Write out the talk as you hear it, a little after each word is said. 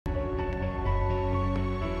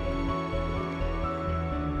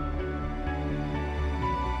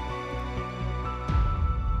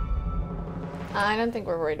I don't think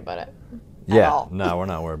we're worried about it. Yeah, no, we're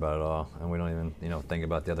not worried about it at all, and we don't even, you know, think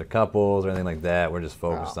about the other couples or anything like that. We're just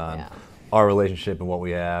focused on our relationship and what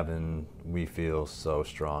we have, and we feel so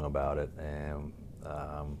strong about it, and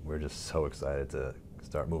we're just so excited to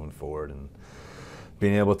start moving forward and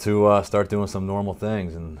being able to start doing some normal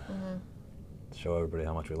things and show everybody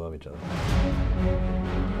how much we love each other.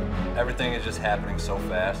 Everything is just happening so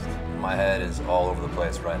fast. My head is all over the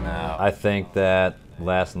place right now. I think that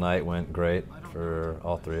last night went great for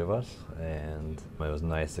all three of us, and it was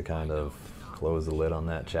nice to kind of close the lid on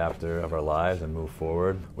that chapter of our lives and move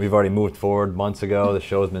forward. We've already moved forward months ago. The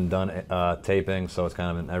show's been done taping, so it's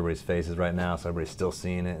kind of in everybody's faces right now, so everybody's still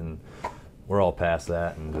seeing it, and we're all past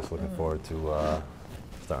that and just looking forward to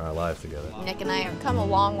starting our lives together. Nick and I have come a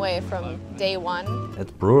long way from day one.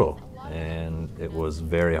 It's brutal, and it was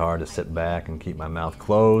very hard to sit back and keep my mouth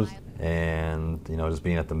closed, and you know, just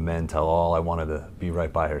being at the Men Tell All, I wanted to be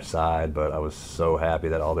right by her side, but I was so happy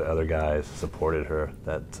that all the other guys supported her.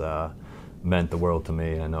 That meant the world to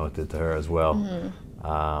me, and I know it did to her as well.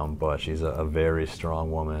 But she's a very strong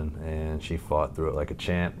woman, and she fought through it like a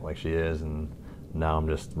champ, like she is, and now I'm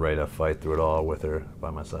just ready to fight through it all with her by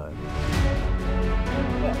my side.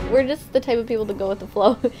 We're just the type of people to go with the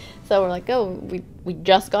flow. So we're like, oh, we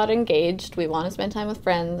just got engaged. We want to spend time with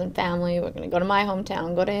friends and family. We're going to go to my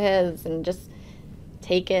hometown, go to his, and just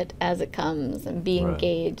take it as it comes and be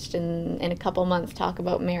engaged, and in a couple months talk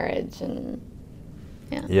about marriage. And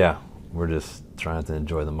yeah, we're just trying to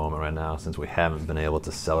enjoy the moment right now since we haven't been able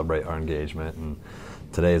to celebrate our engagement. And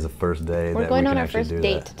today is the first day that we can actually do that. We're going on our first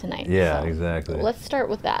date tonight. Yeah, so exactly. Let's start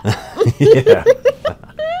with that. Yeah.